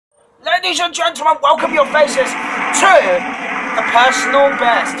Ladies and gentlemen, welcome your faces to the personal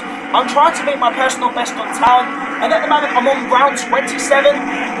best. I'm trying to beat my personal best on town, and at the moment I'm on round 27.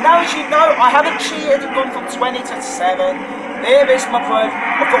 Now, as you know, I haven't cheated and gone from 20 to 7. Here is my proof.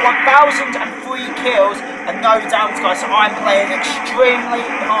 I've got 1,003 kills, and no downs, guys, so I'm playing extremely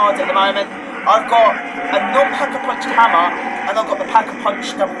hard at the moment. I've got a non-pack-a-punch hammer, and I've got the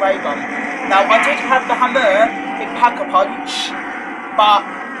pack-a-punch double ray gun. Now, I did have the hammer in pack-a-punch, but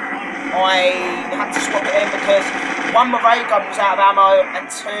I had to swap it in because one, my ray gun was out of ammo, and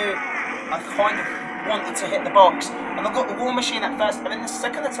two, I kind of wanted to hit the box. And I got the war machine at first, and then the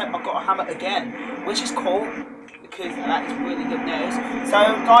second attempt I got a hammer again, which is cool because that is really good news. So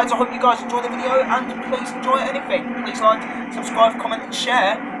guys, I hope you guys enjoy the video, and please enjoy anything. Please like, subscribe, comment and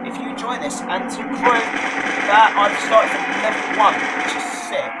share if you enjoy this. And to prove that I've started from level 1, which is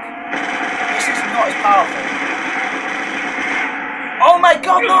sick. This is not as powerful. Oh my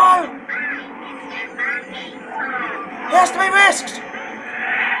god, no! It has to be risked!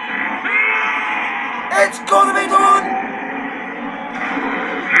 It's gotta be done!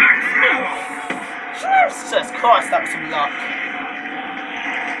 Jesus Christ, that was some luck.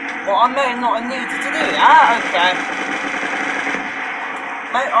 Well, I may not have needed to do that, okay.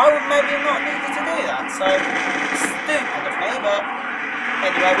 I would maybe not have needed to do that, so stupid of me, but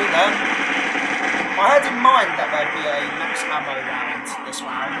anyway, we learn. I had in mind that there'd be a max ammo round this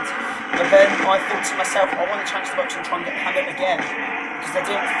round, but then I thought to myself, I want to change the box and try and get the hammer again, because I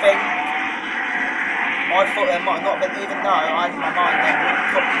didn't think, I thought there might not have been, even though I had in my mind there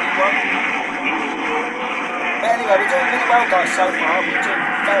would probably be one. But anyway, we're doing really well, guys, so far. We're doing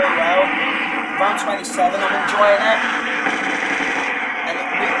very well. Round 27, I'm enjoying it. And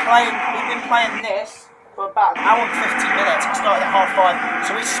we've been playing this for about an hour and 15 minutes. I started at 5:30,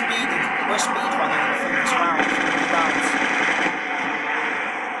 so we're speed running through this round, rounds.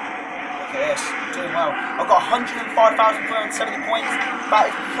 Look at this, we're doing well. I've got 105,370 points.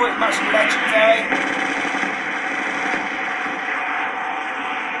 That is pretty much legendary.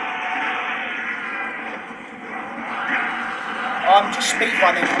 I'm just speed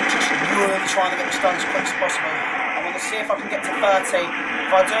running. I'm just really trying to get this done as quick as possible. I want to see if I can get to 30.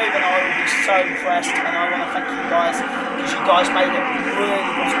 If I do, then I will be so impressed, and I want to thank you guys, because you guys made it really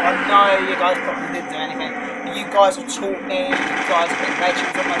possible. I know you guys probably didn't do anything, but you guys have taught me, you guys have been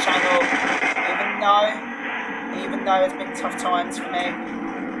legends on my channel, even though it's been tough times for me.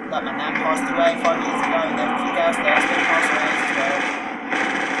 Like my nan passed away 5 years ago, and everything else there still passed away as well.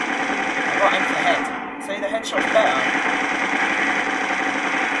 I've got aim for the head. See, the headshot's better.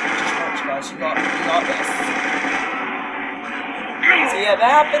 You got this. So yeah,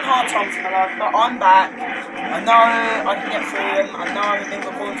 there have been hard times in my life, but I'm back. I know I can get through them. I know I haven't been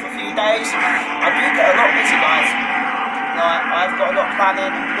recording for a few days. I do get a lot busy, guys. Like, I've got a lot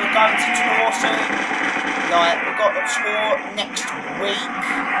planning. We're going to tour soon. Like, we've got a tour next week.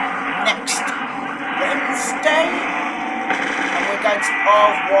 Next Wednesday. And we're going to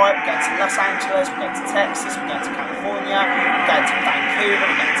we're going to Los Angeles, we're going to Texas, we're going to California, we're going to Vancouver,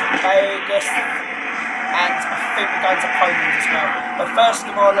 we're going to Vegas, and I think we're going to Poland as well. But first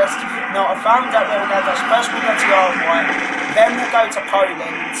of all, I found out where we're going to go. First we'll go to Uruguay, then we'll go to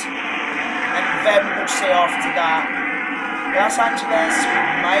Poland, and then we'll see after that. Los Angeles,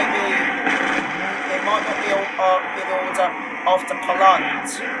 maybe it might not be in order after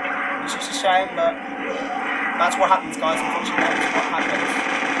Poland, which is a shame, but that's what happens, guys. Unfortunately, that's what happens.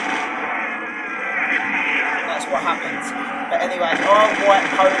 That's what happens. But anyway, Uruguay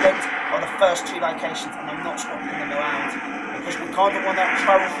and Poland are the first two locations, and I'm not swapping them around because we kind of want to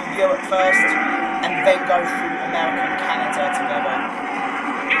travel through Europe first and then go through America and Canada together.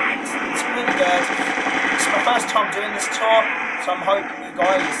 It's really good. It's my first time doing this tour, so I'm hoping you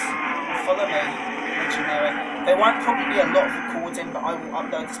guys will follow me. Legendary. There won't probably be a lot of recording, but I will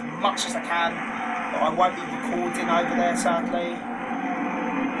upload as much as I can. But I won't be recording over there, sadly.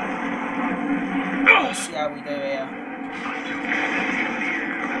 Let's see how we do here.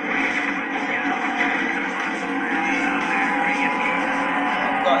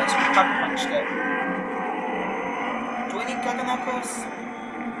 I've got this pack-a-punched it. Do we need Gugger Knuckles?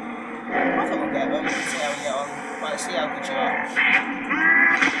 I think we'll get them. Let's see how we get on. Right, let's see how good you are.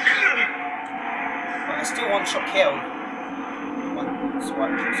 Right, it's still one-shot kill. One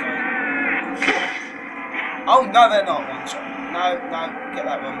swipe, sorry. Oh no, they're not one shot. No, get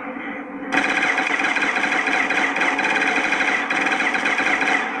that one.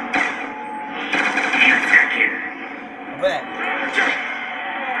 I win it.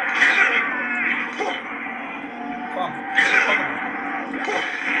 Come on.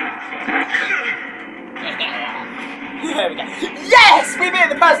 There we go. Yes! We made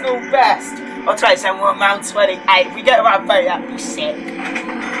the personal best! Okay, so we're on round 28. If we get around 30, that'd be sick.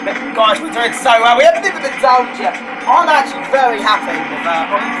 But guys, we're doing so well. We haven't even been down yet. I'm actually very happy with that.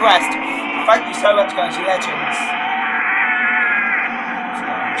 I'm impressed. Thank you so much, guys. You're legends.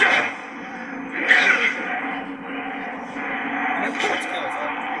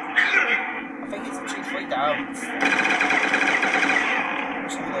 I think it's 2-3 downs.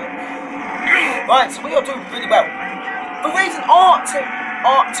 Right, so we are doing really well. The reason our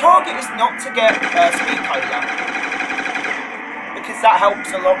target is not to get speed cola, because that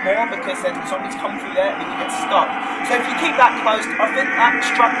helps a lot more, because then the zombies come through there and then you get stuck. So if you keep that closed, I think that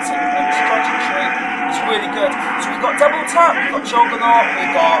strategy is really good. So we've got double tap, we've got juggernaut,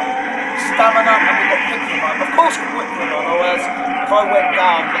 we've got stamina, and we've got quick revive. Of course quick revive, otherwise if I went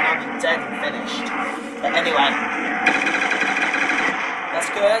down then I'd be dead and finished. But anyway,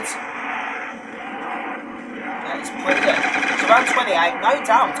 that's good. That is brilliant. So round 28, no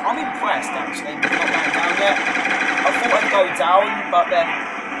downs. I'm impressed actually, we're not going down yet. I thought I'd go down, but then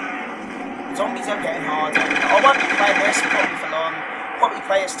zombies are getting harder. I won't be playing this probably for long. Probably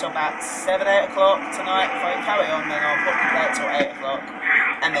play this till about 7, 8 o'clock tonight. If I carry on, then I'll probably play it till 8 o'clock.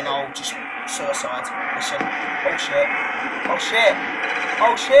 And then I'll just suicide mission. Oh shit. Oh shit.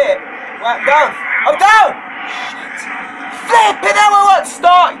 Oh shit. Well, I'm down. I'm down! Shit. Flipping hell, I won't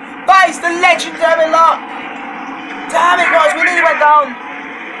start! That is the legendary luck! Damn it, guys, we nearly went down.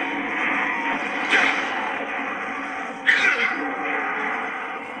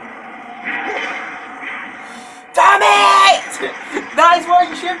 Damn it! That is why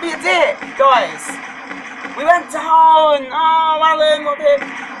you shouldn't be a dick, guys. We went down. Oh, Alan, what did?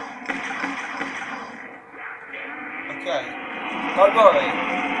 Okay. Don't worry.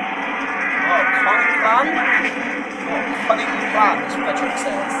 Oh, cunning plan? What cunning plan, as Frederick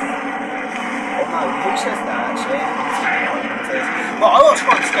says. Oh no, who says that actually? Well, I was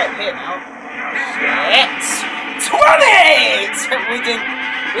trying to escape here now. Shit! 20! We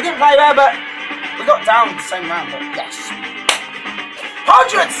didn't play there, but we got down the same round, but yes.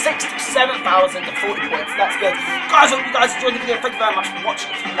 167,040 points, that's good. Guys, I hope you guys enjoyed the video. Thank you very much for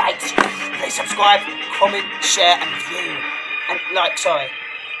watching. If you liked, please subscribe, comment, share, and view. And like, sorry.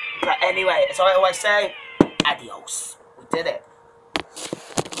 But anyway, as I always say, adios. We did it.